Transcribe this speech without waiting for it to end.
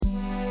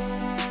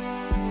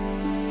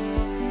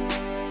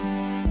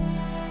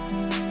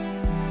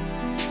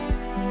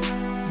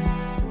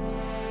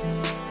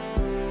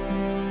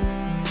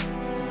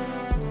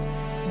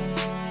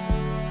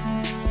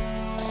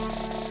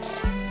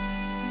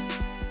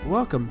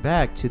Welcome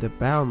back to the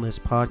Boundless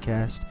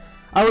Podcast.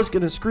 I was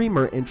going to scream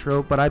our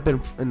intro, but I've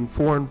been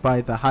informed by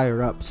the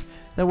higher-ups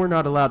that we're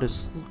not allowed to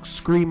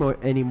scream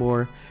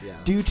anymore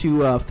due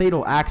to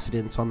fatal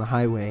accidents on the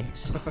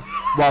highways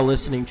while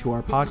listening to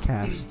our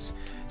podcasts.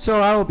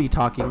 So I will be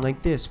talking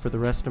like this for the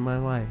rest of my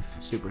life.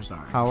 Super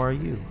sorry. How are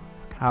you?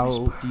 How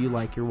do you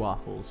like your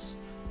waffles?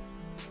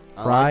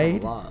 I Fried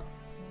like them a lot.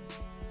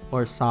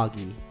 or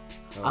soggy?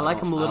 I like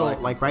them a little,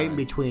 them right fried. in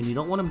between. You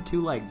don't want them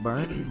too,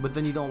 burnt, but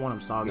then you don't want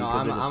them soggy No,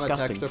 because they're I'm a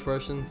disgusting. texture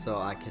person, so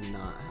I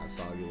cannot have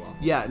soggy waffles.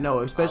 Yeah, no,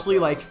 especially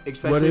What if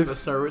if- the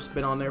syrup's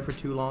been on there for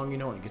too long,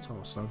 and it gets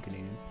all sunken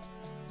in.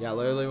 Yeah,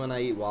 literally when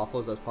I eat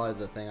waffles, that's probably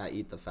the thing I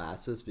eat the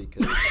fastest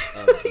because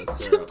of the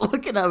syrup. Just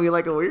looking at me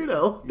like a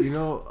weirdo. You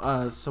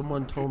know,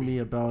 someone told me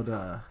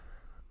about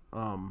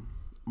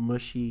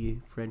mushy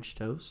French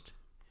toast.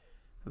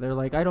 They're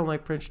like, I don't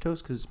like French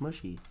toast because it's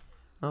mushy.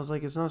 And I was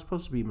like, it's not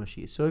supposed to be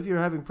mushy. So if you're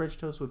having French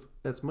toast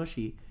that's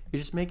mushy, you're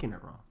just making it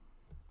wrong.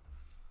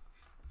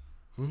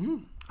 Mm-hmm.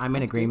 I'm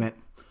in agreement.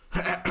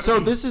 So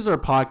this is our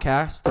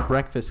podcast, The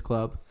Breakfast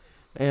Club.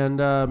 And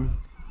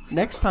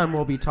next time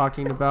we'll be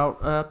talking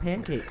about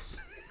pancakes.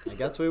 I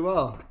guess we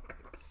will.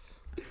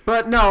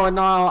 But no, in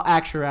all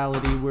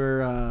actuality,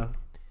 we're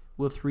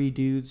three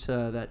dudes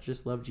that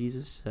just love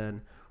Jesus.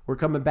 And we're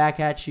coming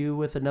back at you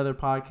with another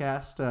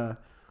podcast.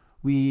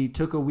 We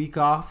took a week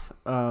off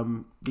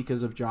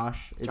because of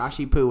Josh.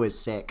 Joshy Poo is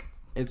sick.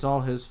 It's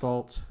all his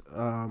fault.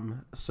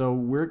 So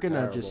we're going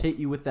to just Terrible.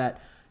 hit you with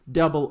that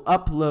double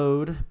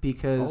upload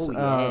because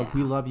yeah.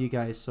 we love you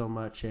guys so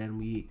much and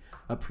we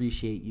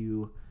appreciate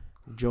you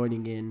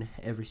joining in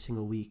every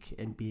single week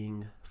and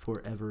being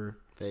forever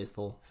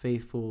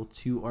faithful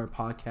to our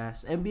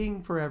podcast and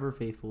being forever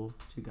faithful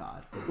to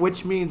God.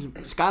 Which means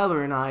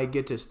Skylar and I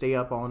get to stay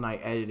up all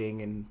night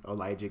editing, and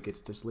Elijah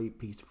gets to sleep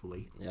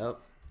peacefully. Yep.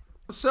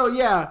 So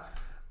yeah,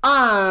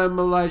 I'm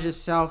Elijah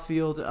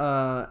Southfield.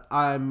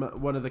 I'm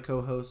one of the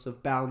co-hosts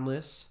of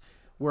Boundless.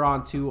 We're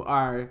on to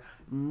our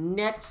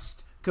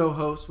next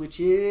co-host, which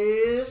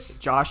is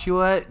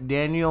Joshua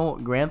Daniel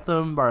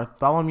Grantham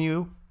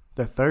Bartholomew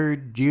the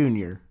Third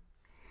Jr.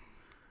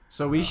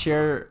 so we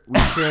share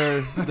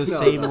the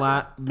same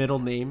middle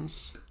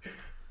names.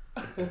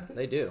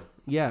 They do.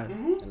 Yeah,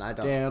 And I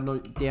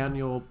don't.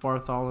 Daniel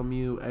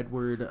Bartholomew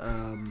Edward.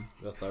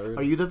 The third.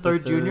 Are you the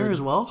third junior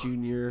as well?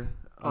 Junior.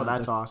 Oh,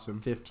 that's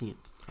awesome. 15th.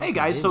 Hey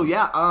guys, so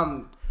yeah,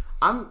 I'm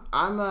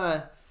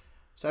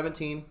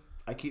 17.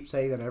 I keep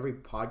saying that every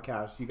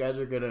podcast. You guys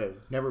are gonna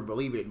never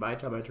believe it. By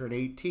the time I turn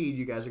 18,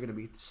 you guys are gonna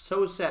be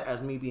so set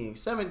as me being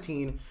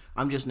 17.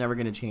 I'm just never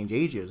gonna change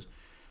ages.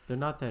 They're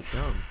not that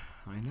dumb.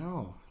 I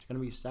know, it's gonna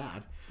be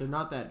sad. They're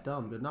not that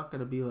dumb. They're not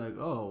gonna be like,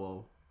 oh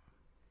well,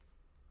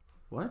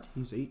 what?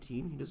 He's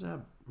 18.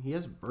 He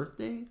has a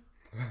birthday.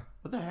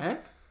 What the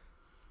heck?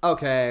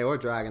 Okay, we're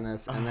dragging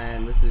this. And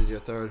then this is your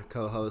third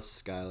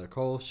co-host, Skylar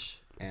Kolsch.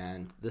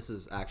 And this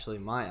is actually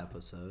my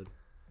episode.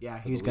 Yeah,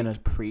 he's gonna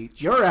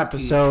preach. Your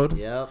episode.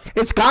 Yep.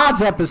 It's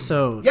God's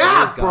episode.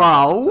 Yeah, It is God's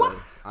bro.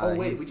 episode. Oh,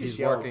 wait, we just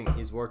yelled.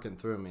 He's working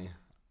through me.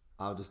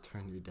 I'll just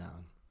turn you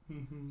down.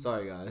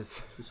 Sorry,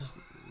 guys. Just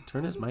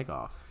turn his mic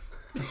off.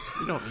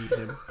 You don't need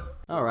him.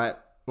 All right.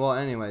 Well,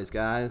 anyways,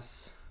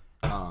 guys.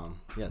 Yes,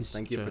 He's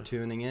thank you such for a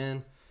tuning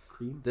in.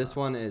 Cream. This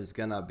one is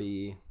gonna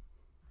be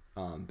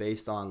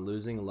based on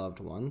losing loved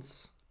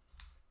ones.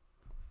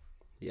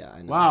 Yeah,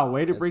 I know. Wow,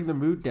 way to It's- bring the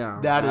mood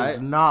down. That is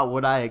Right? not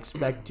what I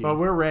expected. But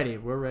we're ready.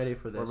 We're ready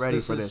for this. We're ready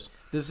for this.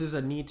 This is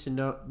a need to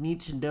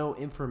know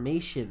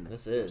information.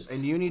 This is.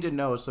 And you need to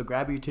know, so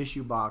grab your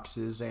tissue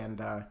boxes and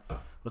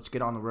let's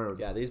get on the road.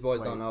 Yeah, these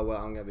boys don't know what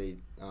I'm gonna be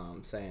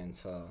saying,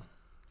 so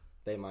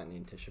they might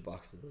need tissue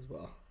boxes as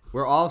well.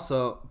 We're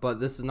also, but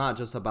this is not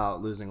just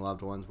about losing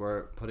loved ones.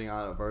 We're putting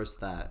out a verse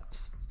that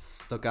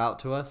stuck out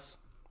to us,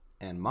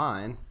 and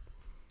mine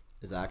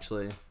is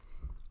actually,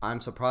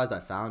 I'm surprised I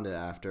found it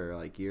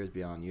after years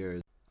beyond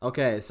years.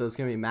 Okay, so it's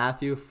gonna be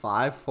Matthew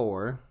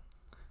 5:4.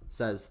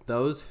 Says,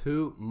 "Those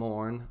who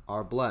mourn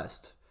are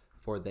blessed,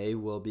 for they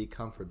will be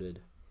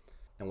comforted."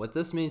 And what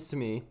this means to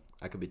me,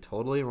 I could be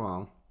totally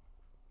wrong,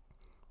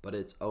 but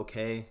it's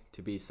okay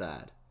to be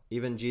sad.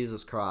 Even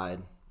Jesus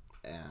cried,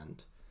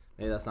 and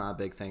maybe that's not a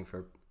big thing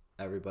for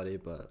everybody,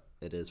 but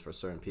it is for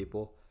certain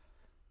people.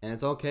 And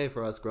it's okay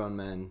for us grown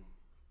men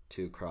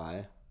to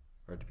cry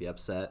or to be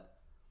upset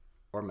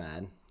or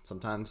mad.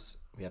 Sometimes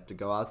we have to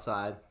go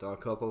outside, throw a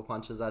couple of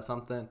punches at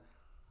something,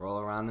 roll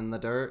around in the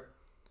dirt,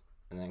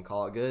 and then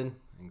call it good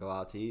and go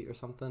out to eat or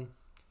something.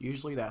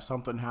 Usually that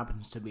something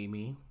happens to be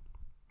me.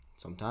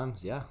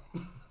 Sometimes, yeah.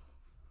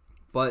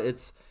 But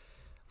it's,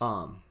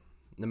 no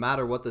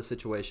matter what the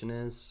situation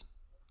is,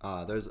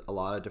 there's a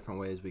lot of different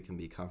ways we can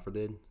be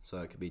comforted. So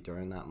it could be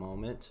during that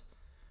moment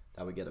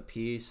that we get a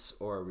peace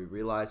or we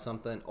realize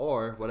something,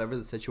 or whatever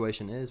the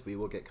situation is, we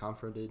will get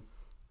comforted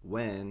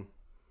when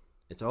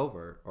it's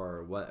over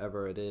or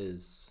whatever it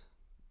is.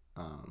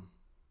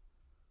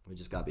 We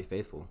just got to be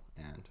faithful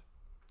and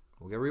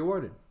we'll get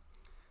rewarded.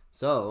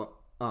 So,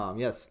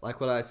 yes, like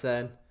what I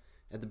said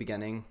at the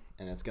beginning,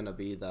 and it's going to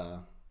be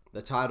the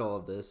title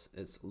of this,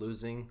 it's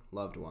Losing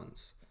Loved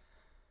Ones.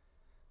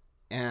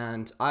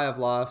 And I have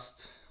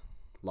lost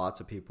lots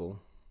of people,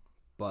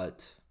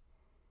 but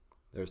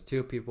there's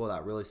two people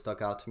that really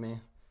stuck out to me,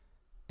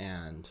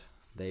 and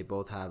they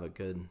both have a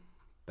good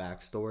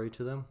backstory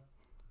to them.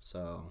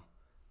 So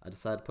I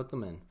decided to put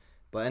them in.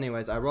 But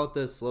anyways, I wrote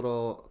this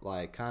little,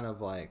 I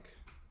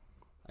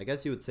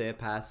guess you would say a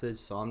passage.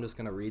 So I'm just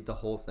going to read the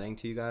whole thing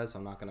to you guys.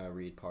 I'm not going to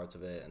read parts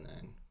of it and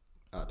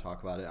then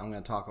talk about it. I'm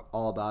going to talk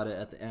all about it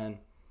at the end,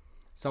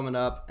 sum it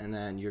up, and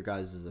then your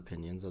guys'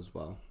 opinions as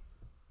well.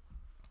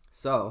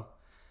 So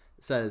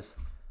it says,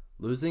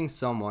 losing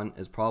someone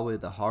is probably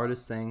the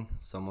hardest thing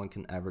someone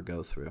can ever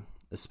go through,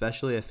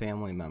 especially a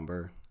family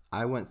member.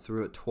 I went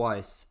through it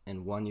twice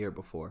in 1 year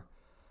before.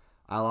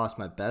 I lost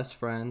my best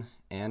friend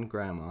and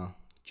grandma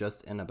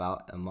just in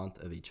about a month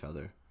of each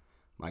other.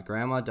 My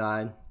grandma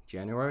died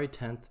January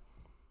 10th,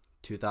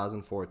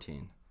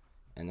 2014,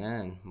 and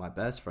then my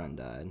best friend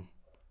died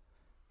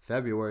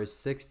February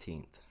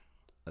 16th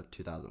of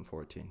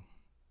 2014,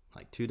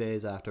 like 2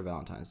 days after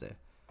Valentine's Day.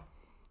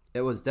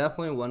 It was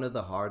definitely one of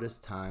the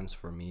hardest times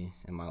for me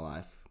in my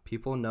life.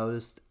 People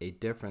noticed a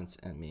difference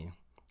in me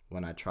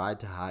when I tried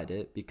to hide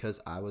it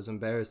because I was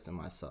embarrassed in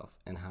myself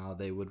and how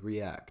they would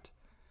react.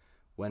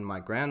 When my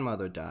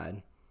grandmother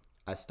died,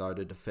 I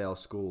started to fail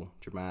school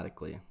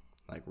dramatically,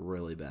 like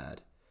really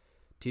bad.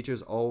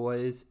 Teachers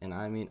always, and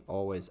I mean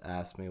always,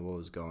 asked me what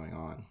was going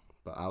on,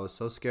 but I was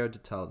so scared to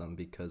tell them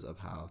because of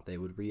how they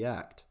would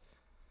react.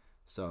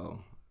 So,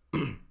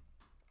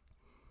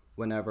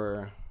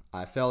 whenever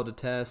I failed a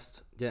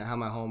test, didn't have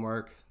my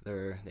homework,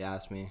 they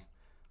asked me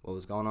what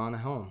was going on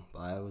at home, but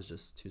I was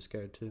just too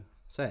scared to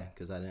say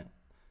because I didn't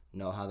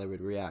know how they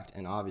would react.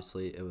 And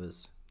obviously it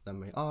was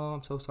them being, oh,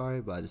 I'm so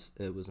sorry, but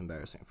it was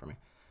embarrassing for me.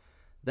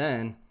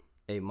 Then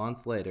a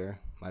month later,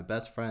 my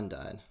best friend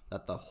died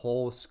that the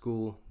whole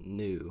school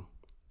knew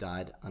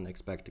died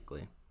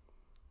unexpectedly.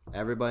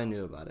 Everybody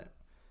knew about it.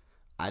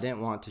 I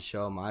didn't want to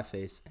show my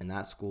face in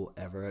that school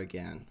ever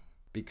again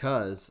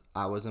because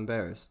I was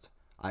embarrassed.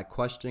 I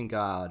questioned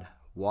God,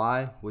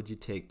 why would you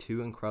take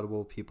two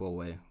incredible people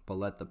away, but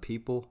let the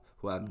people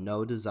who have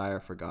no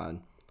desire for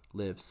God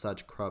live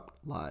such corrupt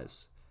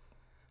lives?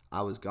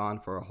 I was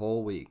gone for a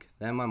whole week.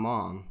 Then my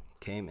mom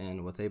came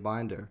in with a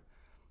binder.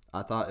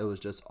 I thought it was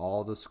just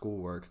all the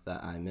schoolwork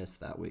that I missed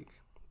that week.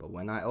 But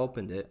when I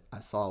opened it, I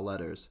saw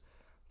letters.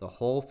 The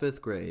whole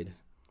 5th grade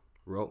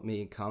wrote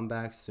me come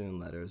back soon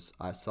letters.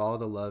 I saw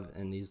the love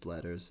in these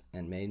letters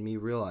and made me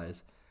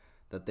realize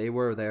that they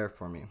were there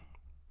for me.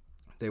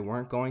 They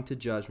weren't going to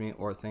judge me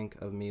or think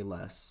of me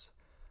less.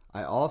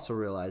 I also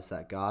realized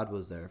that God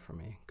was there for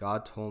me.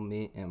 God told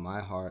me in my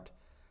heart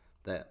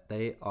that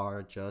they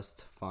are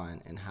just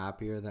fine and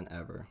happier than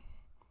ever.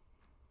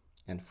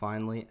 And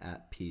finally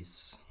at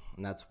peace.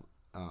 And that's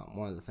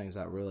one of the things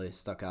that really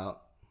stuck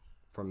out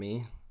for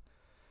me,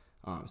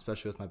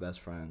 especially with my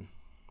best friend,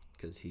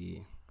 because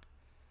he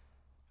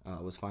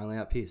was finally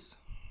at peace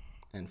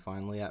and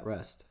finally at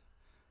rest.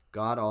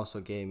 God also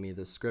gave me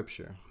this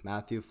scripture,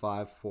 Matthew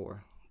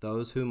 5:4.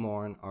 Those who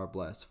mourn are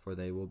blessed, for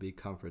they will be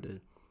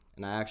comforted.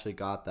 And I actually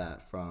got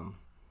that from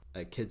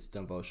a kid's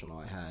devotional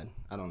I had.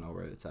 I don't know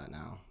where it's at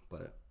now,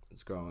 but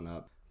it's growing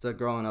up. It's a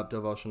growing up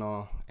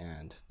devotional,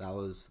 and that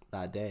was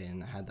that day,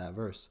 and it had that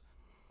verse.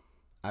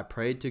 I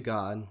prayed to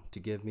God to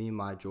give me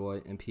my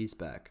joy and peace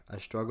back. I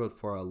struggled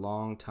for a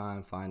long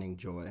time finding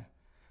joy.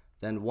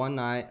 Then one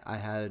night I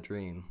had a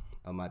dream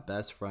of my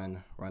best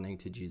friend running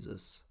to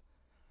Jesus.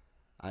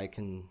 I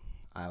didn't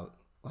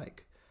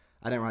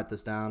write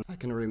this down. I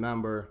can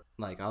remember,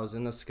 I was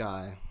in the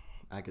sky.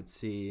 I could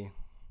see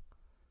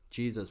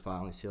Jesus, but I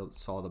only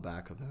saw the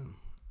back of him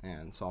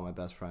and saw my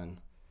best friend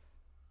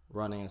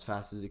running as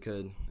fast as he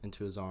could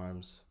into his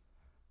arms.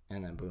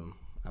 And then boom,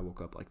 I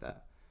woke up like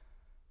that.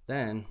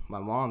 Then my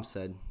mom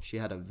said she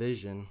had a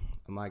vision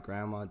of my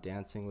grandma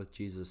dancing with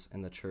Jesus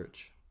in the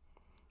church.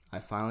 I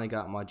finally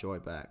got my joy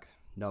back,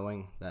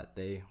 knowing that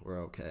they were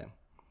okay.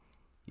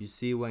 You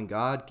see, when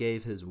God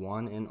gave his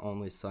one and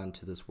only son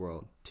to this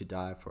world to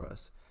die for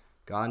us,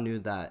 God knew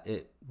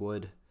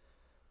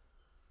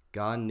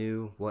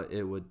what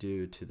it would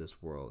do to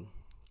this world.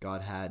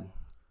 God had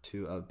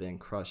to have been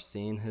crushed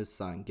seeing his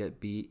son get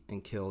beat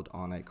and killed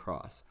on a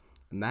cross.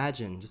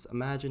 Just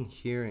imagine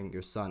hearing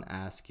your son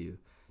ask you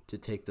to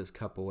take this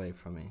cup away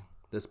from me,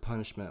 this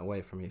punishment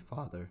away from me,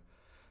 Father.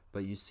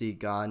 But you see,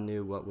 God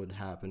knew what would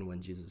happen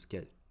when Jesus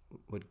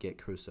would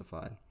get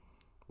crucified.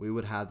 We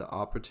would have the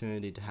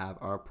opportunity to have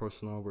our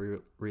personal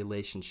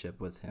relationship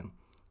with him.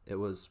 It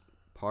was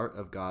part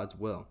of God's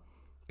will.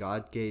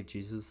 God gave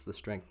Jesus the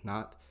strength,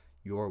 not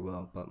your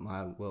will, but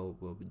my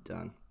will be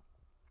done.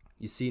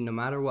 You see, no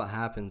matter what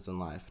happens in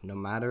life, no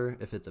matter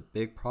if it's a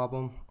big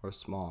problem or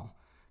small,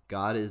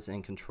 God is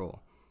in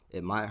control.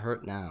 It might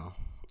hurt now,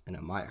 and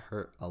it might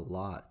hurt a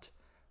lot,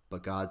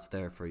 but God's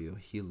there for you.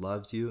 He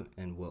loves you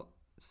and will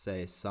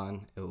say,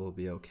 son, it will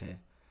be okay.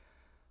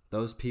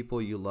 Those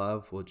people you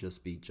love will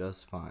just be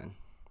just fine.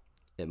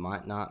 It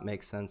might not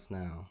make sense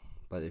now,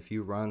 but if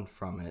you run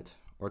from it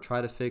or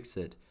try to fix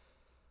it,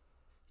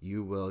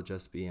 you will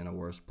just be in a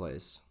worse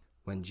place.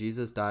 When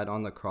Jesus died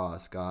on the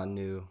cross, God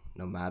knew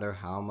no matter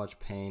how much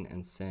pain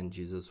and sin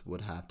Jesus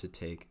would have to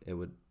take, it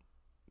would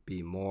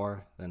be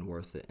more than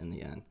worth it in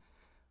the end,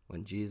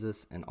 when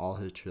Jesus and all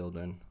his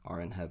children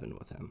are in heaven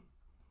with him.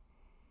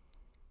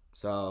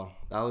 So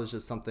that was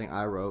just something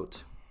I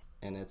wrote,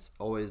 and it's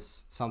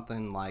always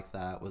something like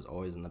that was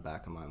always in the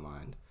back of my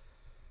mind.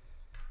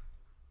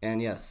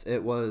 And yes,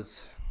 it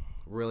was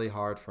really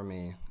hard for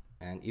me,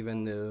 and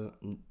even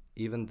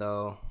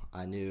though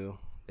I knew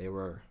they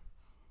were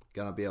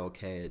gonna be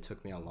okay, it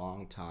took me a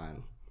long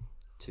time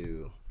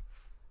to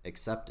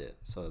accept it.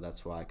 So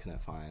that's why I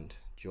couldn't find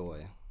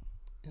joy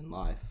in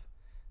life,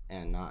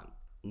 and not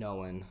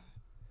knowing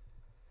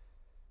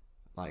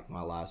like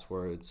my last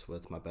words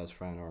with my best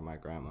friend or my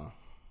grandma.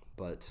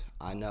 But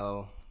I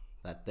know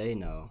that they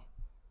know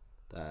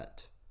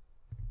that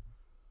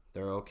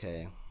they're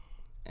okay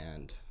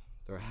and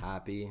they're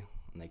happy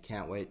and they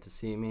can't wait to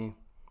see me,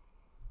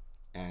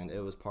 and it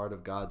was part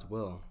of God's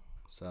will.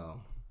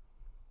 So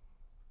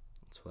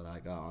that's what I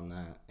got on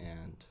that,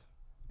 and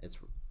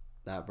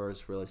that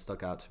verse really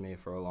stuck out to me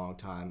for a long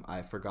time.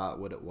 I forgot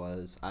what it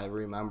was. I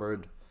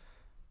remembered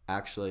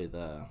actually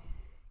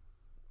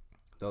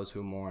those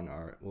who mourn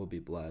will be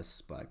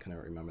blessed, but I couldn't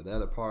remember the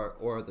other part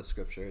or the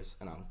scriptures,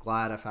 and I'm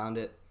glad I found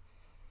it.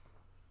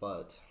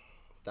 But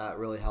that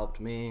really helped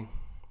me,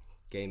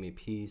 gave me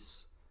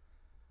peace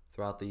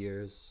throughout the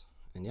years,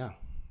 and yeah.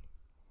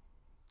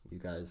 You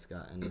guys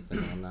got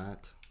anything on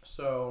that?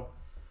 So,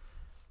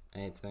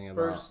 anything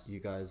about you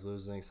guys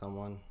losing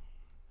someone?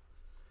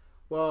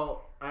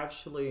 Well,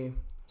 actually,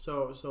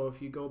 so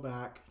if you go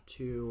back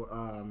to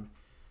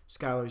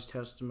Skylar's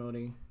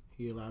testimony,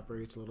 he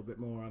elaborates a little bit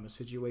more on the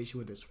situation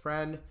with his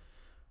friend,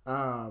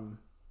 and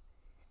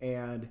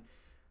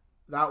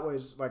that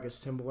was like a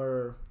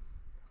similar,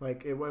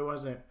 like it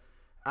wasn't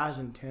as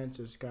intense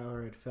as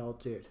Skylar had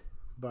felt it,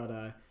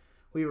 but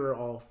we were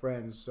all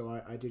friends,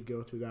 so I did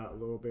go through that a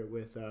little bit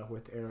with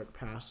Eric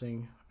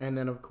passing, and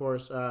then of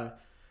course I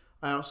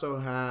also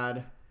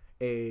had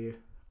a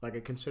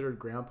considered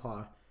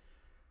grandpa,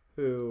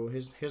 who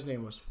his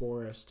name was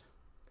Forrest,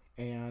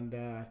 and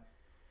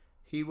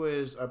he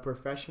was a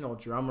professional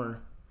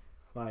drummer,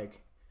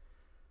 like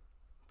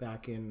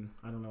back in,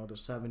 I don't know, the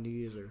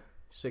 70s or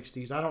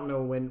 60s. I don't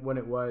know when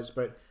it was,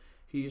 but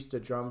he used to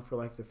drum for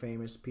like the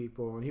famous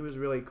people, and he was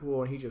really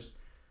cool, and he just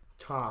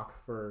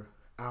talked for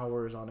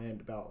hours on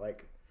end about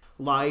like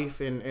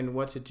life and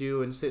what to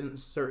do in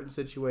certain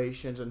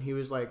situations, and he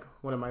was like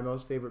one of my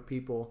most favorite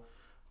people.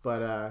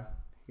 But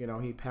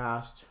he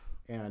passed,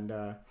 and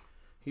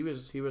he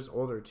was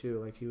older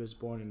too, like he was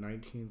born in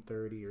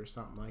 1930 or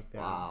something like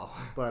that. Wow.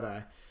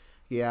 But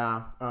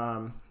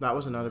that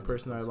was another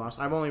person that I lost.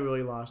 I've only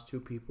really lost two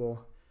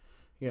people,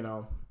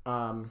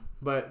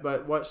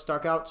 but what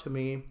stuck out to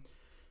me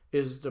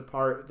is the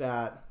part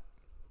that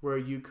where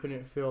you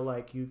couldn't feel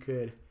like you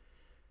could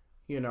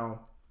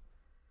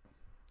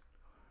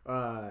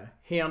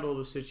handle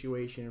the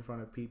situation in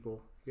front of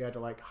people. You had to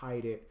like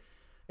hide it,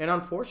 and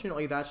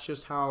unfortunately that's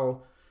just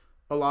how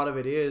a lot of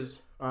it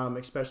is,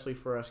 especially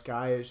for us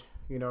guys,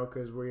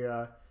 because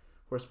we're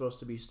supposed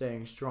to be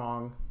staying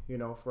strong,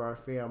 for our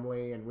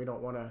family, and we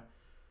don't want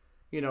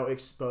to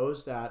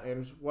expose that.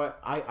 And what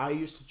I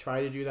used to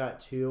try to do that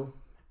too.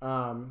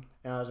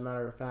 As a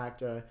matter of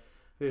fact,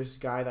 this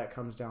guy that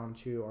comes down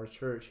to our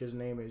church, his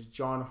name is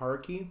John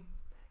Harkey,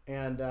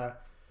 and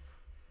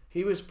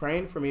he was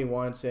praying for me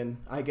once, and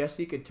I guess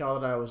he could tell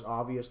that I was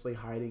obviously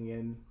hiding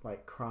in,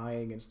 like,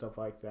 crying and stuff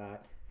like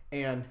that.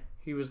 And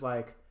he was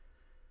like,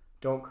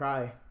 don't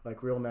cry,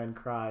 like real men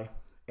cry,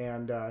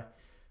 and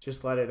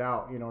just let it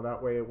out,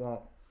 that way it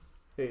won't.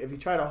 If you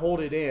try to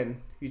hold it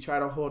in,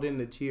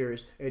 the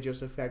tears, it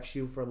just affects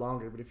you for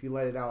longer. But if you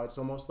let it out, it's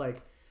almost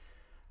like,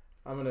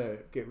 I'm going to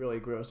get really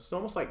gross, it's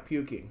almost like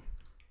puking,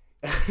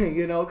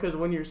 because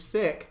when you're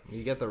sick,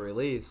 you get the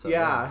relief. So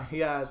yeah,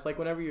 it's like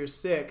whenever you're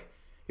sick,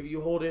 if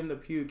you hold in the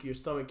puke, your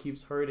stomach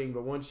keeps hurting,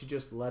 but once you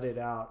just let it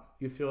out,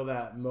 you feel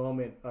that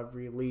moment of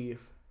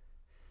relief,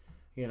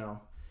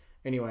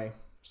 Anyway,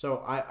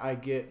 so I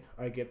get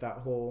that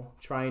whole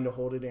trying to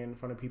hold it in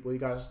front of people. You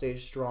got to stay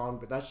strong,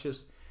 but that's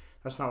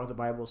not what the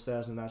Bible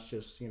says, and that's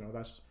just,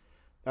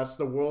 that's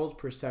the world's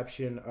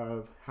perception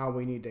of how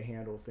we need to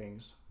handle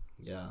things.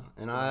 Yeah,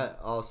 and I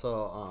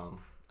also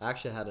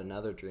actually had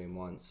another dream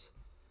once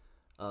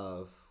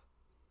of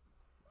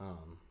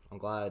I'm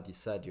glad you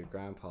said your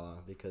grandpa,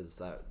 because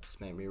that just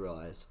made me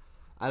realize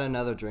I had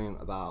another dream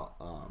about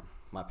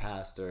my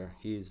pastor.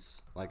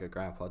 He's like a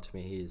grandpa to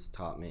me. He's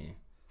taught me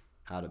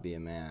how to be a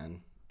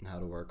man and how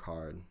to work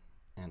hard,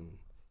 and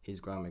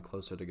he's grown me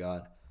closer to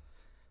God.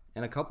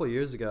 And a couple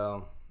years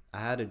ago, I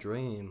had a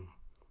dream.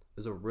 It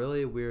was a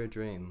really weird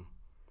dream,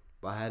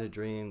 but I had a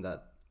dream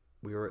that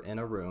we were in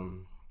a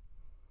room.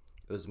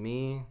 It was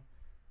me,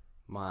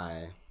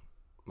 my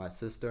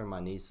sister, and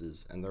my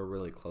nieces, and they're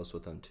really close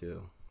with him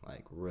too.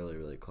 Like really,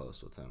 really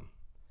close with him.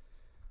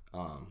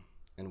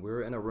 And we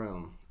were in a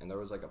room, and there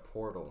was like a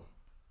portal.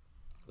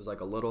 It was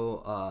like a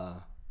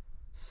little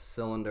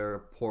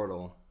cylinder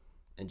portal,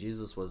 and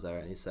Jesus was there,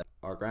 and he said,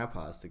 our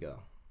grandpa has to go.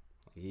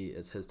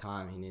 It's his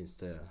time. He needs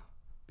to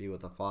be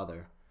with the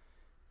Father.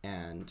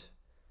 And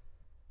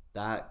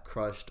that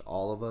crushed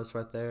all of us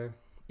right there.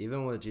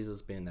 Even with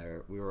Jesus being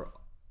there, we were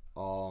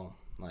all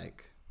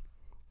like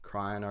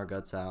crying our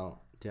guts out.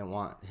 Didn't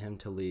want him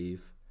to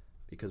leave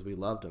because we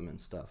loved him and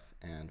stuff.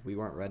 And we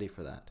weren't ready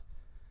for that.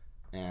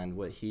 And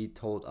what he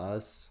told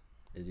us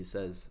is he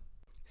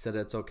said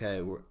it's okay.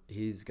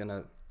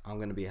 I'm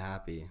going to be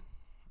happy.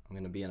 I'm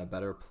going to be in a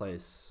better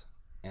place.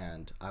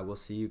 And I will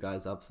see you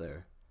guys up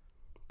there.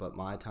 But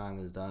my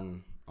time is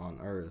done on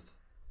earth.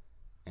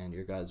 And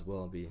your guys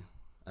will be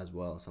as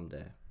well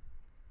someday.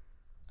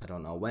 I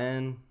don't know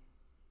when.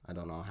 I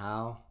don't know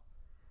how.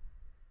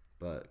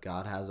 But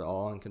God has it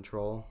all in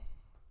control.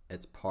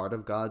 It's part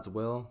of God's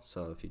will.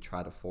 So if you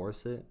try to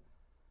force it,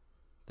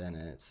 then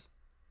it's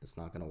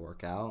not going to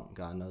work out.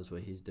 God knows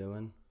what he's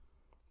doing.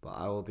 But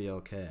I will be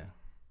okay.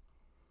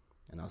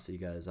 And I'll see you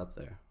guys up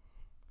there.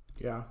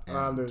 Yeah.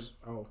 Boom.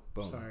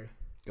 Sorry.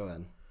 Go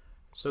ahead.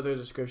 So there's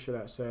a scripture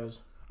that says,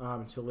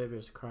 to live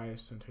is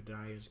Christ and to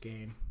die is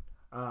gain.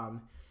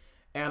 And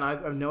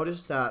I've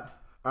noticed that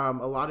a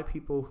lot of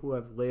people who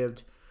have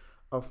lived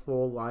a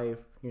full life,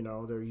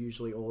 they're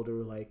usually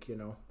older,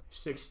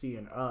 60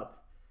 and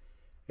up.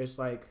 It's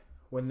like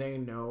when they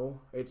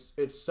know, it's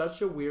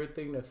such a weird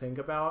thing to think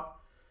about,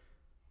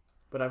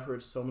 but I've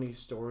heard so many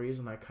stories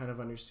and I kind of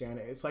understand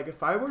it. It's like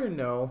if I were to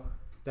know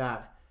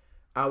that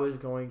I was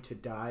going to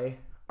die,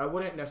 I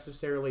wouldn't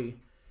necessarily,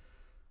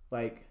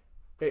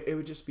 it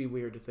would just be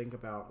weird to think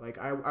about.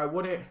 I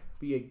wouldn't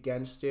be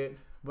against it,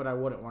 but I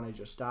wouldn't want to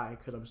just die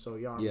because I'm so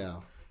young. Yeah.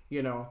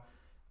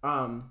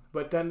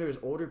 But then there's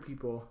older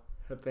people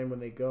that then when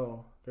they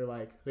go,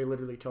 they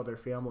literally tell their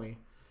family.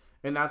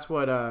 And that's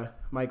what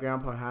my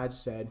grandpa had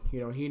said.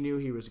 He knew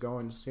he was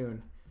going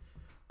soon.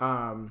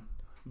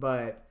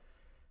 But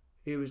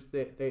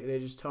they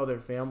just tell their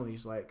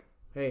families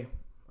hey,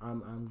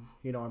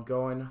 I'm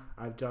going.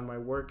 I've done my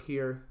work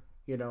here,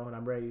 and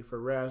I'm ready for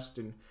rest.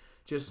 And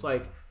just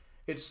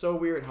it's so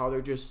weird how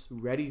they're just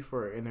ready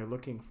for it and they're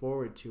looking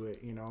forward to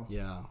it,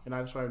 Yeah. And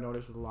that's what I've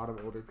noticed with a lot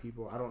of older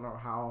people. I don't know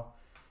how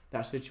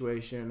that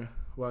situation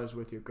was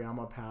with your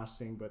grandma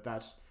passing, but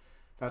that's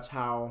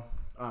how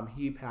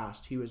he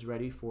passed. He was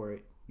ready for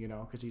it,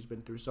 because he's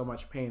been through so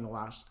much pain the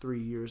last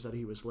 3 years that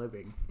he was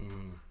living.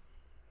 Mm.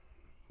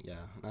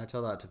 Yeah, and I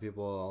tell that to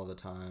people all the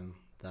time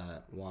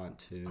that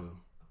want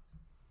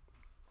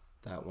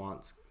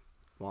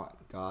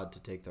God to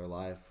take their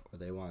life, or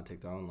they want to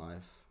take their own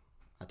life.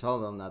 I tell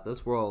them that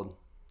this world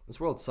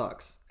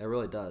sucks. It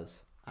really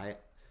does. I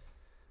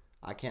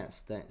can't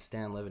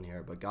stand living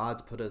here, but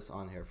God's put us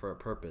on here for a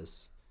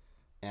purpose,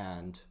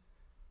 and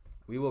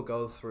we will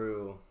go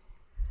through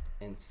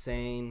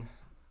insane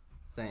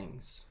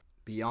things,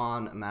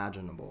 beyond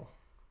imaginable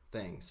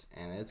things,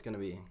 and it's going to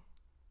be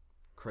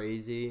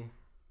crazy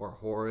or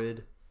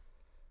horrid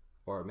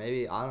or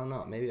maybe, I don't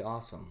know, maybe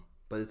awesome,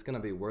 but it's going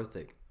to be worth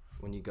it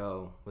when you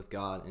go with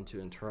God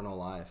into eternal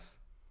life,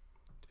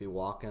 to be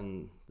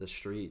walking the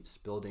streets,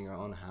 building your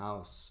own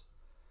house,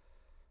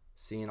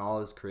 seeing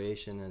all his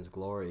creation and his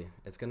glory.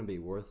 It's going to be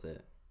worth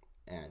it.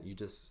 And you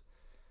just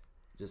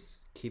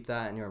keep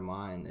that in your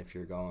mind if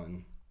you're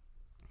going.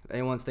 If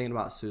anyone's thinking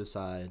about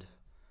suicide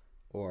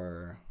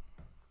or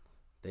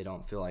they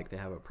don't feel like they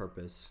have a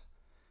purpose,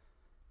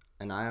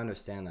 and I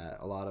understand that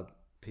a lot of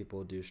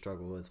people do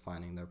struggle with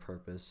finding their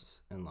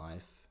purpose in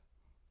life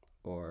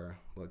or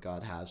what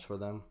God has for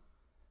them.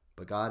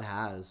 But God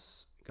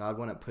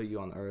wouldn't put you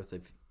on earth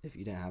if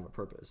you didn't have a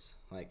purpose.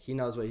 He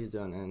knows what he's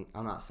doing, and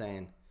I'm not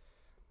saying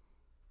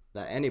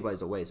that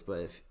anybody's a waste,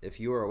 but if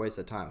you were a waste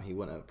of time, he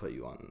wouldn't have put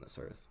you on this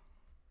earth.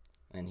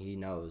 And he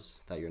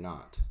knows that you're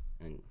not.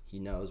 And he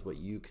knows what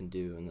you can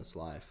do in this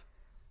life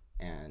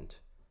and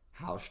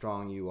how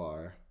strong you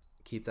are.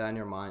 Keep that in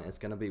your mind. It's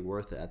going to be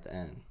worth it at the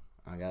end.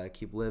 I got to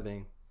keep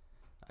living.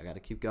 I got to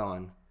keep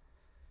going.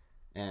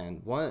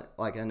 And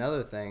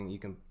another thing you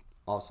can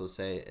also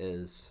say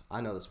is,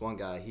 I know this one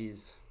guy,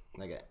 he's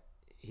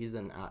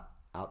an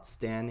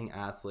outstanding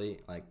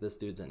athlete. This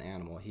dude's an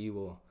animal.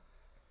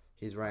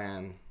 He's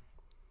ran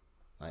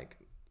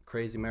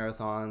crazy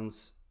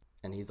marathons,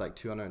 and he's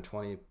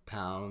 220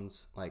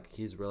 pounds.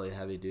 He's really a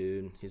heavy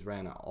dude. He's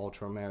ran an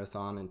ultra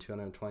marathon in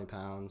 220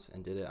 pounds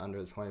and did it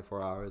under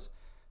 24 hours.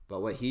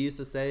 But what he used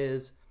to say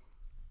is,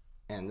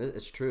 and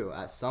it's true,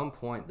 at some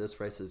point this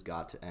race has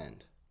got to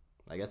end.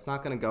 It's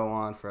not going to go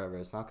on forever.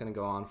 It's not going to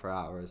go on for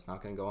hours. It's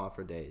not going to go on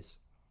for days.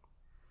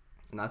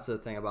 And that's the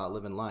thing about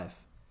living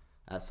life.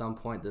 At some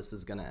point this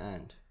is going to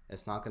end.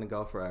 It's not going to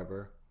go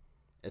forever.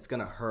 It's going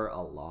to hurt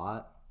a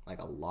lot.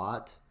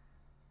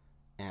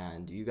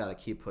 And you got to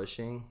keep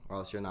pushing or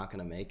else you're not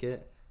going to make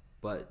it.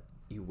 But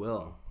you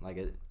will.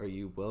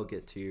 You will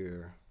get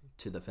to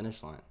the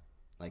finish line.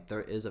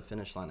 There is a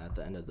finish line at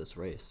the end of this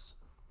race.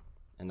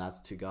 And that's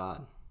to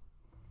God.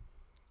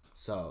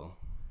 So,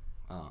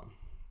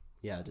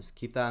 yeah, just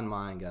keep that in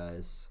mind,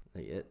 guys.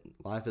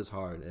 Life is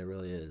hard. It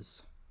really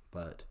is.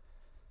 But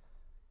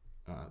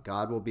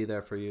God will be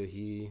there for you.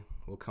 He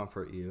will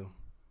comfort you.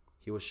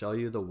 He will show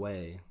you the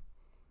way.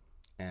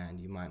 And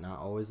you might not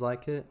always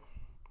like it.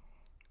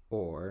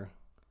 or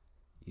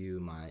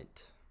you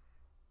might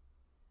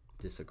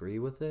disagree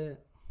with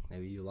it.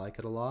 Maybe you like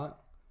it a lot,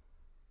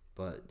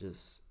 but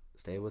just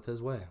stay with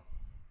his way.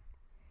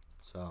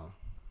 So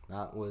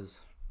that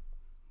was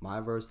my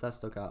verse that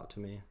stuck out to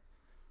me,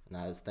 and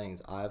that is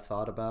things I've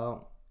thought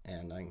about,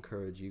 and I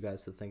encourage you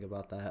guys to think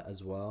about that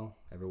as well,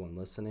 everyone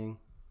listening.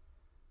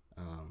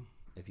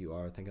 If you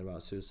are thinking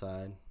about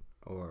suicide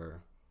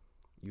or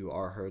you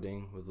are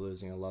hurting with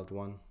losing a loved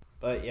one.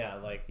 But yeah,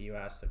 like you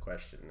asked the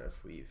question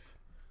if we've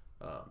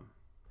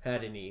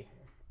had any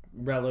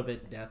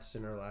relevant deaths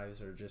in our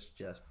lives or just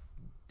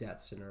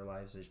deaths in our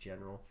lives as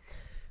general.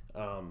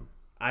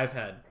 I've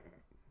had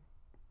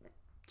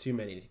too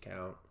many to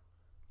count,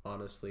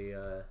 honestly.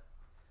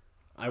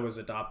 I was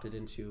adopted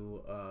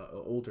into an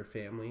older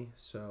family,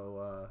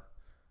 so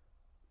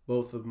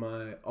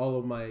all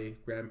of my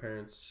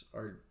grandparents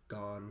are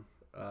gone.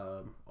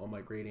 All my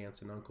great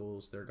aunts and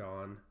uncles, they're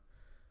gone.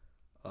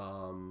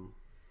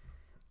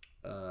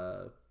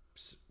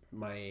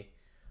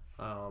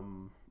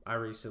 I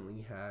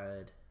recently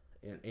had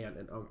an aunt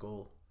and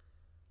uncle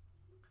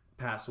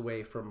pass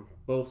away from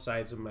both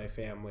sides of my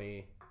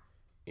family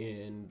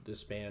in the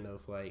span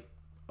of like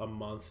a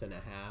month and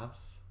a half.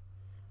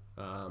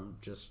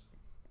 Just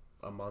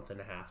a month and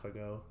a half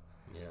ago.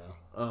 Yeah.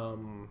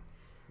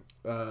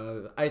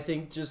 I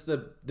think just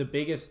the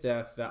biggest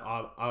death that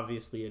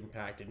obviously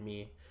impacted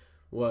me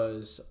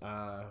was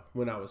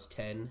when I was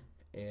 10,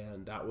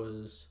 and that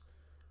was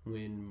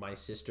when my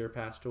sister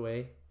passed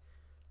away.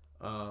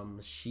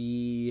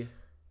 She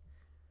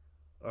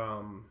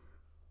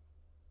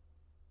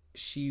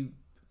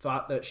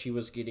thought that she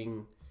was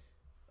getting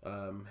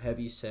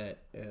heavy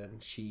set,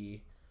 and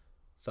she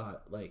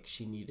thought like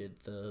she needed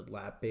the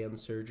lap band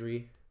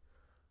surgery.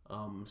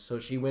 So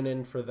she went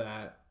in for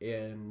that,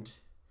 and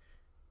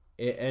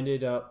it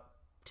ended up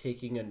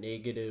taking a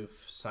negative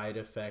side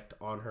effect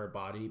on her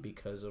body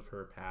because of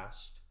her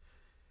past.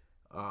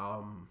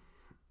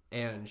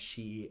 And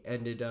she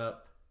ended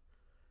up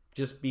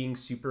just being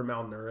super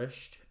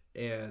malnourished,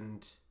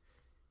 and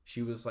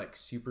she was like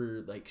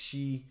super, like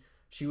she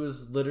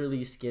was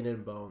literally skin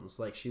and bones.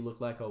 Like she looked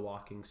like a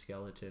walking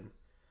skeleton.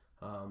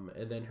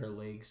 And then her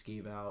legs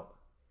gave out.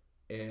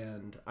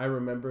 And I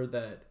remember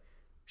that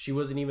she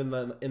wasn't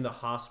even in the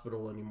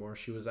hospital anymore.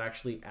 She was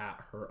actually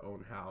at her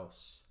own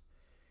house.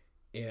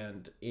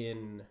 And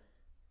in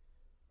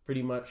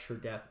pretty much her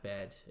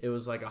deathbed, it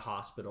was like a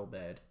hospital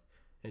bed.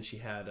 And she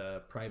had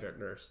a private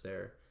nurse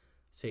there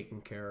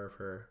taking care of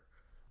her.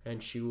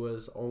 And she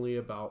was only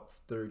about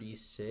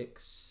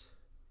 36.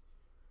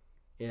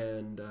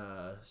 And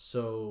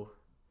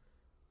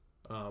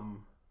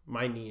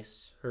my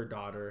niece, her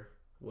daughter,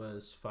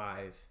 was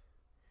 5.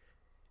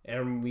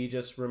 And we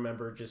just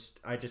remember,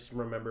 I just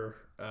remember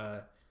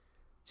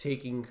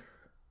taking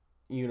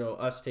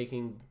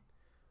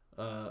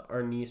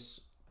our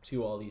niece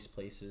to all these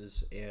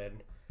places.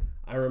 And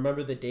I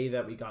remember the day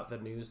that we got the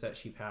news that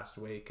she passed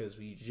away, because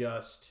we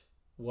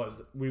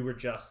were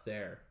just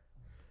there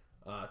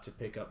to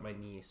pick up my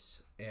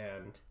niece,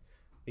 and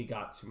we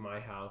got to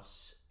my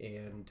house,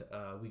 and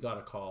we got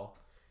a call,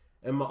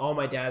 and all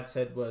my dad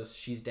said was,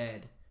 "She's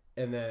dead."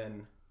 And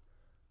then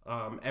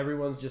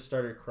everyone's just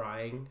started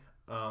crying,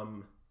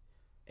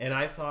 and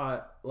I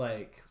thought,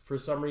 like, for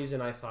some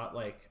reason I thought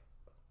like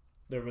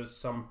there was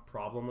some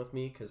problem with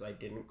me because I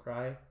didn't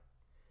cry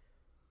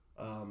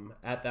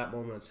at that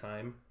moment of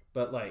time.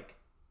 But like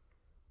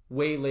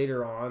way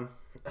later on,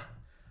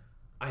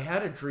 I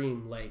had a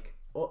dream, like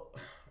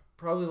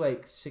probably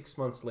like 6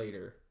 months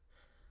later.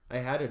 I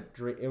had a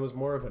dream. It was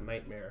more of a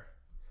nightmare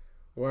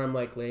where I'm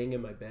like laying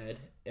in my bed,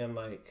 and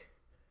like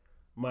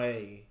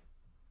my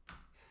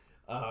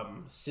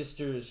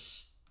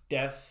sister's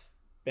death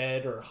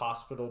bed or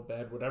hospital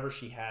bed, whatever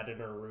she had in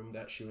her room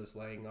that she was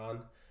laying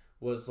on,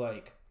 was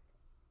like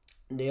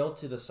nailed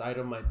to the side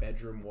of my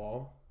bedroom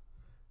wall.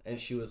 And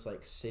she was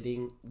like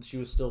she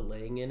was still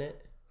laying in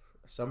it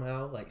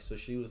somehow. Like, so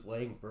she was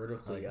laying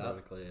vertically up.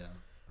 Vertically, yeah.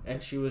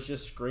 And she was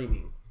just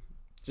screaming.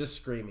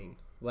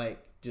 Like,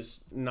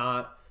 just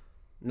not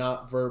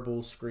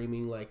verbal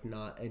screaming, like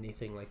not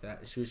anything like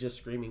that. She was just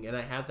screaming. And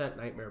I had that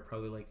nightmare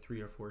probably like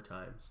 3 or 4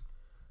 times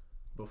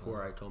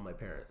before I told my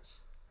parents.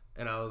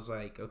 And I was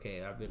like,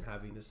 okay, I've been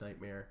having this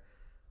nightmare.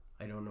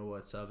 I don't know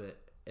what's of it.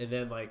 And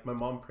then like my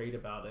mom prayed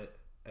about it,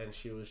 and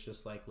she was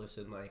just like,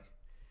 listen, like,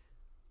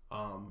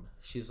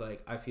 she's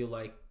like, I feel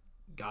like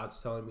God's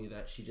telling me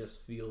that she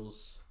just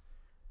feels,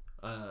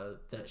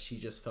 that she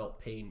just felt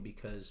pain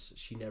because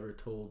she never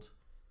told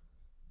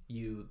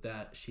you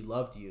that she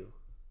loved you.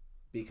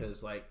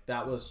 Because like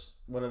that was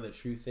one of the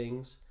true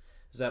things,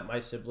 is that my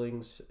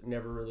siblings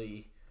never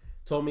really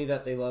told me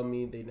that they loved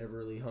me. They never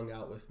really hung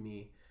out with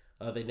me.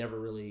 They never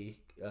really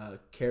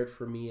cared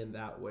for me in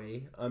that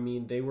way. I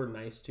mean, they were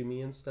nice to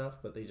me and stuff,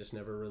 but they just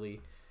never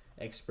really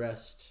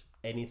expressed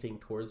anything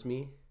towards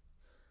me.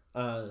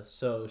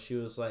 So she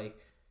was like,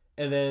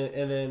 and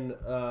then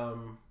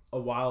a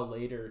while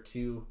later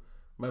too,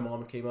 my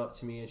mom came up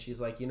to me and she's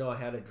like, I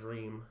had a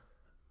dream,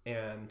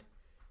 and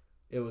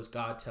it was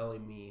God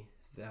telling me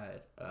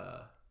that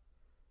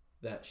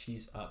that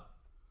she's up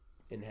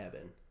in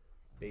heaven,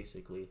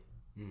 basically.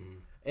 Mm-hmm.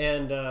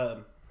 And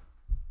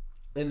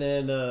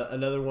then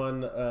another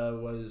one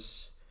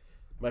was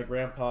my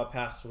grandpa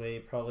passed away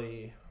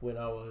probably when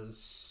I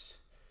was.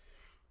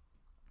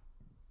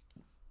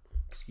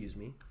 Excuse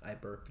me, I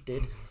burped.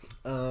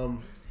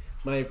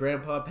 My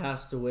grandpa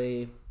passed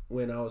away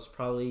when I was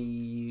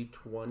probably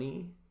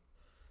 20.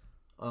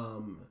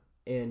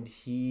 And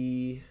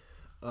he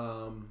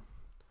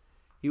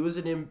was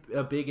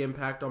a big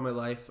impact on my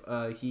life.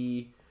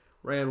 He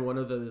ran one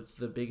of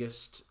the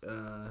biggest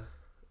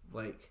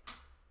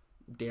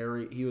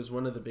dairy. He was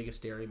one of the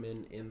biggest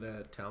dairymen in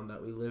the town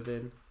that we live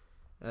in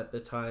at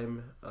the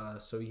time.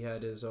 So he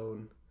had his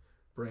own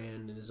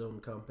brand and his own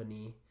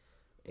company,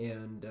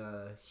 and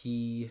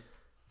he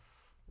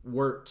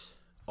worked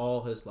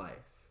all his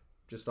life.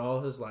 Just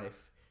all his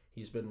life,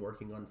 he's been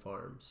working on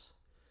farms.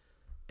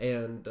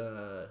 And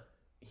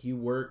he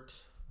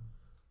worked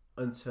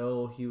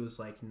until he was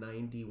like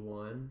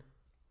 91.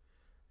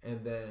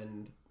 And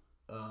then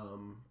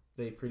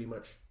they pretty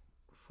much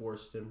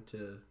forced him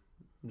to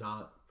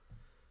not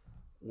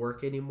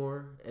work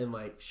anymore. And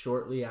like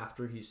shortly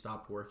after he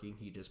stopped working,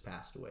 he just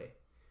passed away.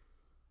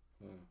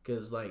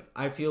 Because like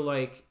I feel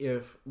like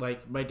if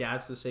like my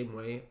dad's the same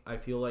way, I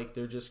feel like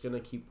they're just gonna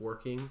keep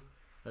working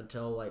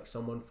until like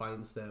someone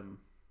finds them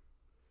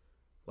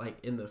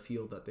like in the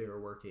field that they were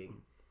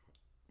working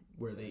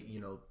where they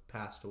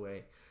passed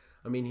away.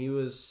 I mean, he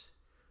was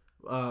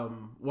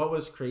what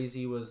was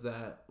crazy was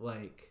that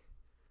like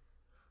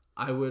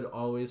I would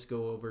always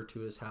go over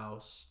to his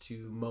house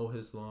to mow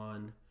his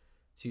lawn,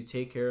 to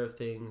take care of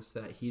things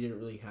that he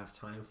didn't really have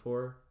time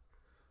for.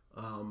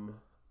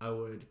 I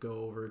would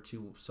go over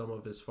to some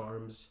of his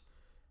farms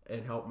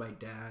and help my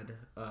dad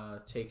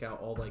take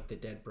out all like the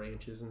dead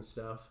branches and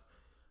stuff.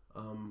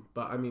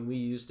 But I mean, we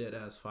used it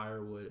as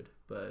firewood,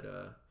 but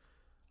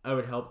I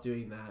would help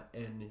doing that.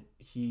 And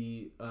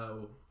he,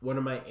 one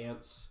of my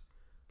aunts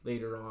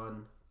later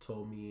on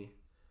told me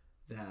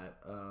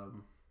that,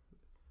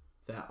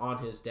 that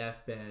on his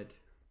deathbed,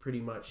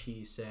 pretty much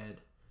he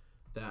said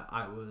that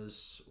I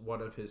was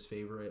one of his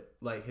favorite,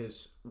 I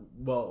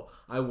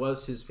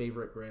was his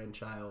favorite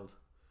grandchild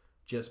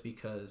just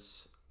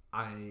because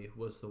I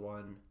was the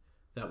one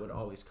that would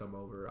always come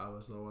over. I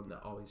was the one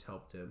that always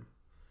helped him.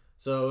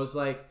 So it was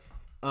like,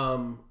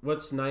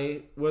 what's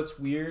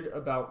weird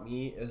about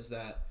me is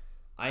that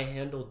I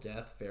handle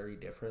death very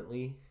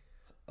differently.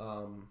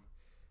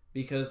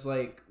 Because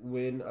like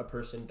when a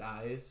person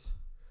dies,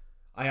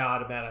 I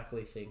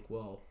automatically think,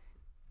 well,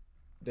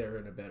 they're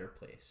in a better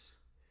place.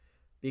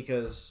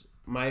 Because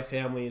my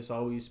family has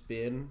always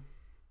been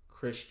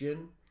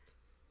Christian.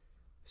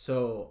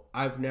 So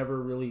I've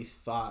never really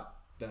thought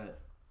that,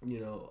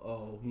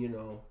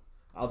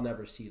 I'll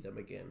never see them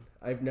again.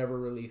 I've never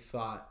really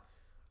thought,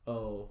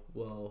 they're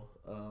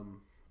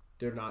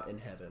not in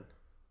heaven.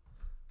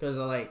 Because,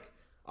 like,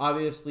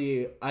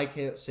 obviously, I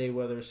can't say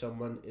whether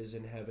someone is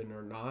in heaven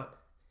or not.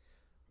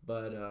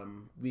 But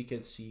we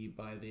could see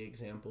by the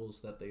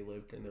examples that they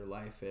lived in their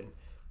life and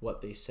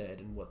what they said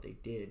and what they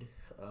did.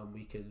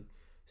 We could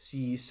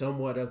see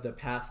somewhat of the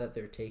path that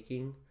they're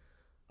taking.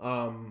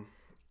 I've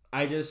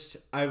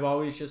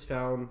always just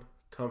found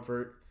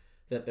comfort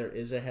that there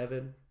is a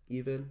heaven,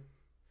 even.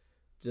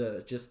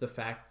 Just the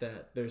fact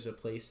that there's a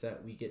place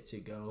that we get to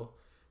go,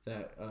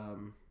 that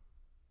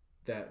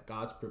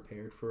God's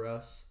prepared for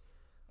us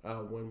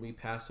when we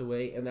pass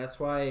away. And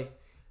that's why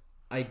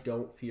I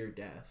don't fear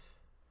death.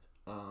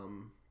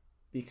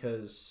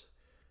 Because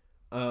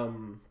I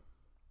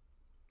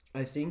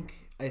think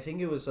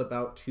it was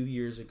about 2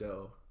 years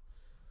ago.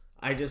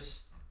 I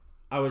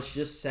was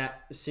just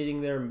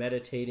sitting there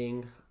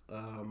meditating,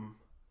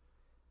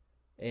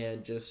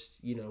 and just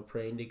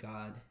praying to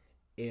God,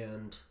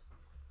 and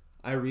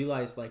I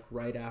realized like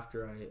right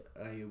after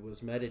I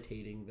was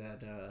meditating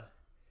that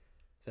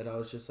I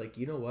was just like,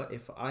 you know what,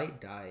 if I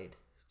died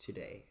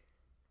today,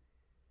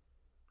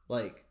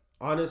 like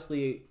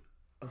honestly,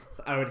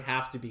 I would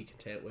have to be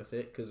content with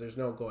it because there's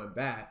no going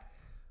back.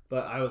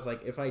 But I was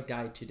like, if I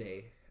died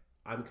today,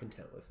 I'm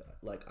content with that.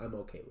 Like, I'm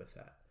okay with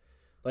that.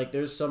 Like,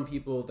 there's some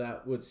people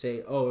that would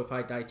say, oh, if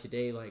I die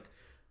today, like,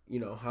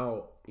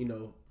 how,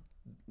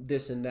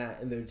 this and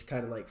that. And they'd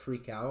kind of like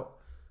freak out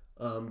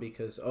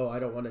because, oh, I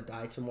don't want to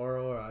die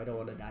tomorrow or I don't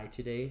want to die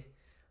today.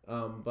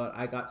 But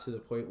I got to the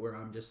point where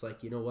I'm just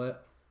like, you know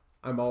what?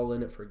 I'm all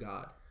in it for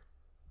God.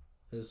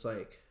 It's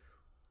like,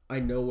 I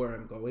know where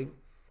I'm going.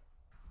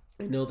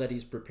 I know that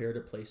he's prepared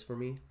a place for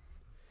me.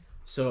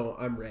 So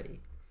I'm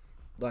ready.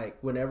 Like,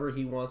 whenever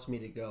he wants me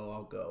to go,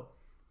 I'll go.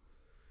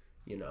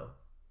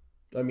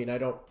 I mean, I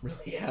don't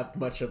really have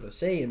much of a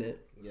say in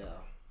it. Yeah.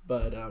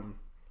 But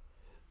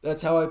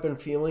that's how I've been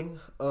feeling.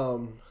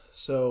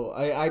 So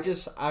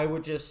I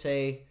would just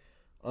say,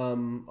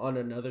 on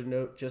another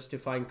note, just to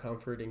find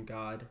comfort in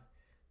God,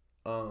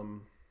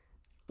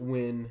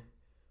 when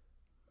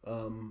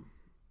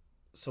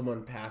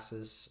someone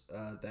passes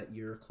that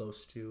you're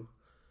close to.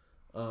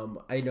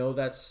 I know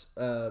that's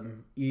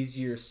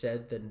easier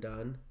said than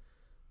done,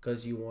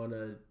 because you want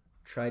to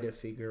try to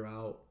figure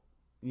out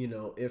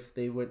if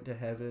they went to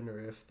heaven or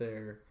if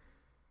they're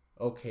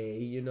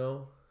okay,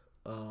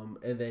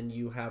 and then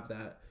you have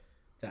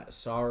that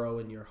sorrow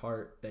in your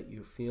heart that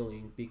you're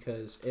feeling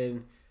because,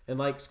 and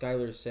like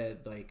Skylar said,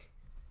 like,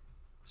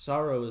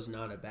 sorrow is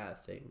not a bad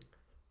thing.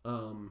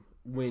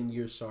 When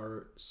you're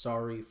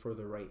sorry for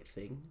the right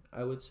thing,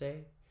 I would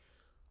say,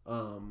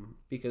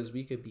 because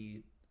we could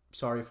be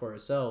sorry for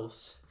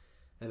ourselves,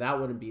 and that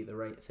wouldn't be the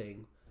right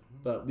thing,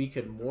 but we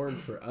could mourn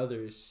for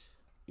others,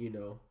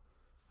 and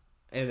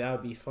that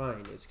would be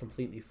fine. It's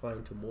completely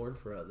fine to mourn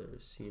for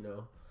others,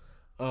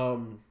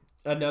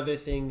 Another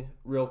thing,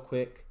 real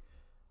quick,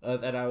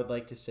 that I would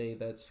like to say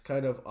that's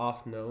kind of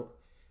off note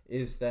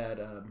is that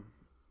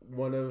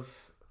one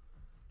of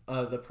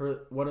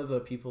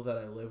the people that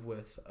I live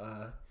with,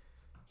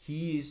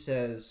 he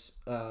says,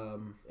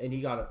 and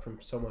he got it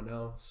from someone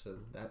else,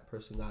 and that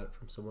person got it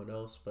from someone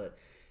else, but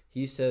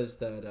he says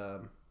that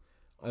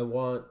I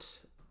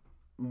want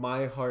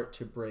my heart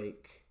to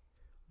break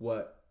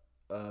what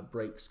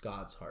breaks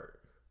God's heart.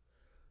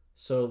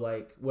 So,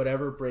 like,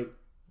 whatever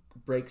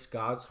breaks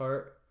God's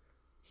heart,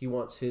 he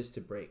wants his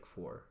to break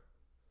for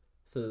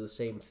the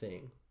same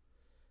thing.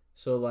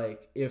 So,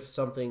 like, if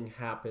something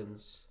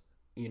happens,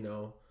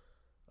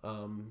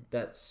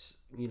 that's,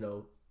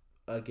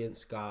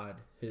 against God,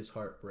 his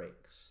heart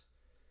breaks,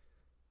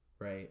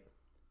 right?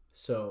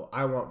 So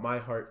I want my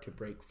heart to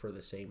break for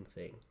the same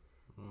thing.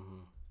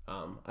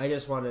 I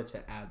just wanted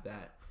to add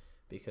that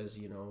because,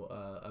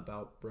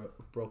 about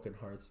broken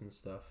hearts and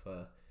stuff.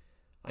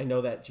 I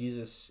know that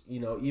Jesus,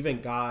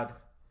 even God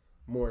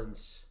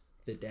mourns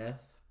the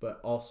death, but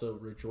also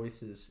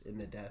rejoices in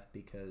the death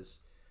because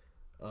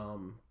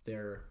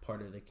they're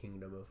part of the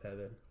kingdom of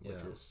heaven,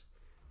 which is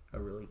a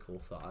really cool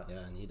thought. Yeah,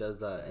 and he does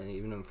that, and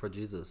even for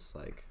Jesus,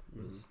 like,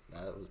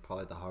 that was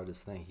probably the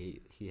hardest thing.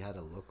 He had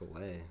to look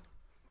away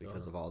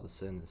because of all the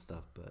sin and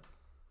stuff, but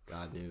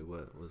God knew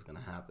what was going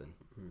to happen.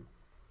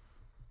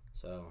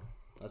 So,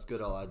 that's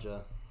good,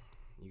 Elijah.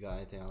 You got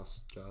anything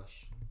else,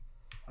 Josh?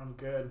 I'm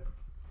good.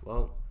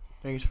 Well,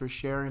 thanks for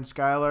sharing,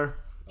 Skylar.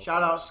 Okay.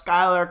 Shout out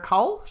Skylar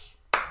Coles.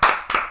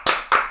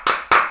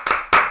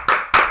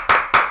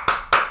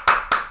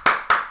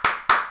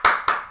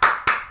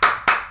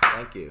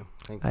 Thank you.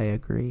 I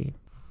agree.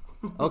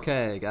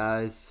 Okay,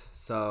 guys.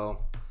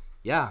 So,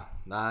 yeah,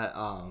 that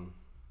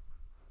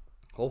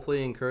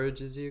hopefully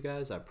encourages you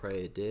guys. I pray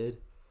it did.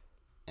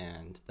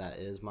 And that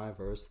is my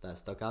verse that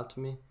stuck out to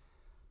me.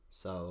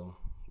 So,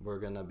 we're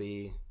going to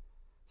be,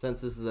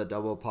 since this is a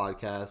double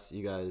podcast,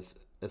 you guys,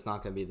 it's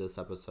not going to be this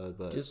episode,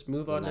 but just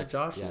move on to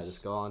Josh's. Yeah,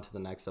 just go on to the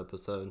next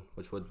episode,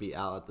 which would be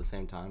out at the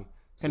same time.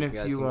 So and if you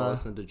guys can go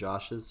listen to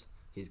Josh's,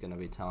 he's going to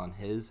be telling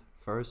his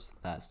verse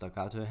that stuck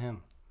out to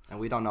him. And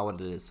we don't know what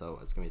it is, so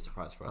it's going to be a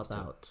surprise for us,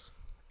 too.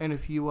 And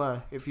if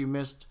you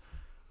missed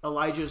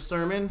Elijah's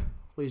sermon,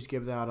 please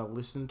give that a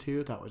listen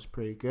to. That was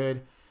pretty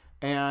good.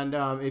 And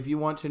if you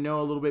want to know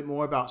a little bit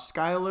more about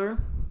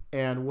Skylar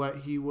and what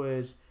he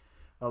was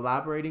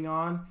elaborating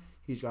on,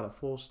 he's got a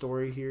full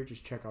story here.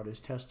 Just check out his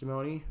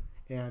testimony.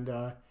 And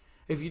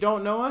if you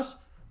don't know us,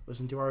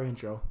 listen to our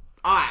intro.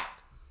 All right.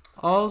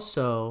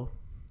 Also,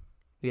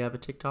 we have a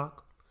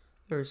TikTok.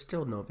 There are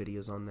still no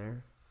videos on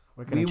there.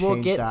 We will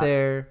get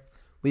there.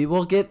 We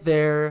will get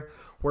there.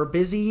 We're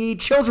busy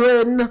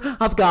children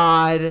of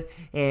God,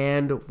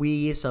 and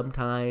we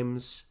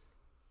sometimes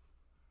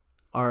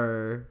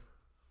are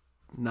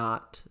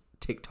not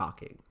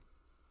TikToking.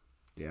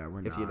 Yeah,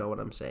 we're not. If you know what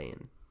I'm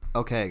saying.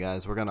 Okay,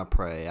 guys, we're going to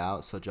pray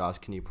out. So, Josh,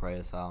 can you pray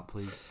us out,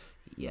 please?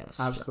 Yes,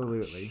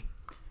 absolutely.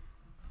 Josh.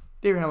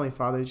 Dear Heavenly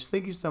Father, just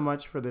thank you so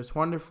much for this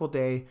wonderful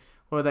day,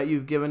 Lord, that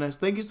you've given us.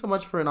 Thank you so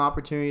much for an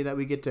opportunity that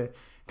we get to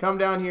come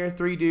down here,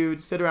 3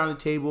 dudes, sit around a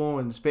table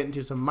and spit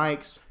into some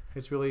mics.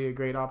 It's really a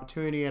great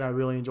opportunity, and I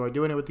really enjoy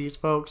doing it with these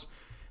folks.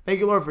 Thank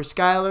you, Lord, for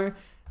Skylar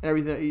and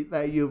everything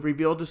that you've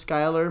revealed to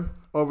Skylar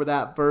over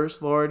that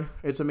verse, Lord.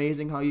 It's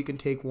amazing how you can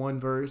take one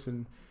verse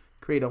and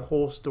create a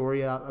whole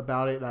story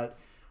about it that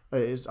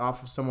is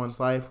off of someone's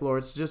life, Lord.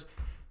 It's just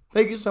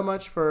thank you so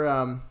much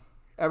for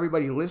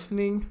everybody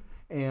listening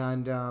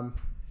and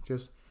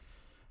just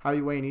how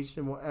you weigh in each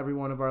and every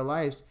one of our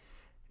lives.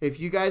 If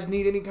you guys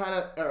need any kind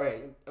of... All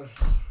right.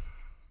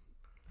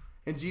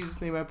 In Jesus'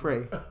 name I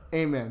pray.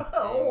 Amen.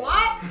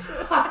 What?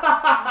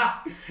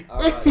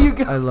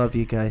 I love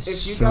you guys so much.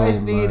 If you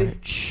guys need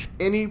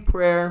any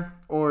prayer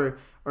or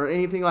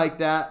anything like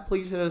that,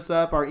 please hit us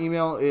up. Our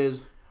email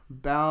is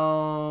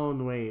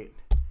bound... Wait.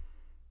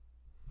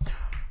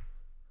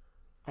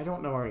 I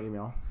don't know our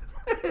email.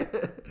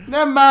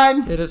 Never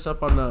mind. Hit us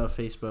up on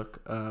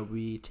Facebook.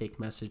 We take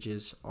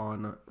messages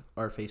on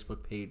our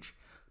Facebook page,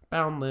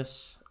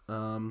 Boundless.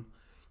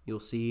 You'll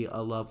see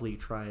a lovely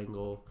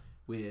triangle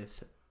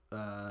with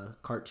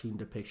cartoon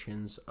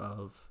depictions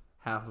of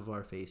half of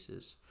our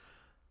faces.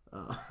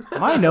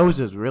 My nose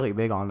is really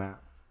big on that.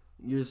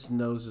 Your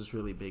nose is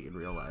really big in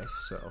real life,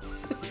 so.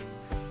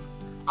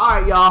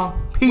 All right, y'all.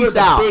 Peace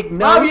out. Big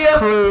Nose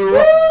Crew.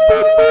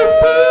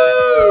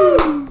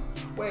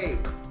 Wait,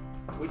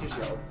 we just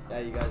yelled. Yeah,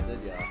 you guys did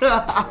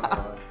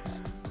yell.